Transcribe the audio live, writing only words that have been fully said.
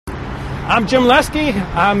I'm Jim Leske.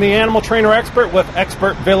 I'm the animal trainer expert with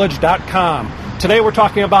expertvillage.com. Today we're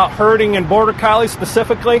talking about herding and Border Collies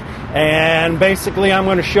specifically, and basically I'm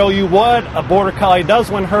going to show you what a Border Collie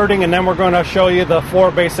does when herding, and then we're going to show you the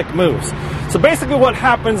 4 basic moves. So basically what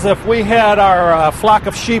happens if we had our flock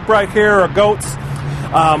of sheep right here, or goats,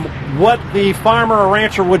 what the farmer or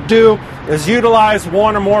rancher would do is utilize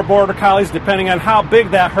 1 or more Border Collies, depending on how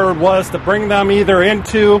big that herd was, to bring them either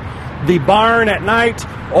into the barn at night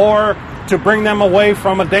or to bring them away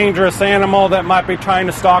from a dangerous animal that might be trying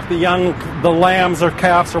to stalk the lambs or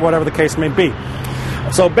calves or whatever the case may be.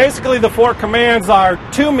 So basically the 4 commands are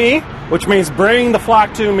to me, which means bring the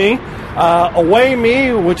flock to me, away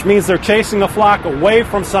me, which means they're chasing the flock away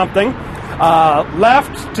from something,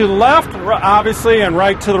 left to the left, obviously, and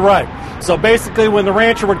right to the right. So basically when the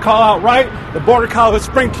rancher would call out right, the Border Collie would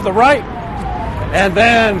spring to the right, and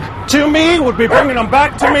then to me would be bringing them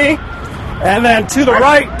back to me, and then to the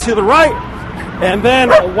right, and then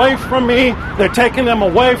away from me, they're taking them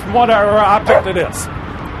away from whatever object it is.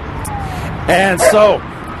 And so,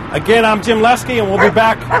 again, I'm Jim Leske, and we'll be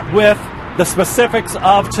back with the specifics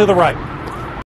of to the right.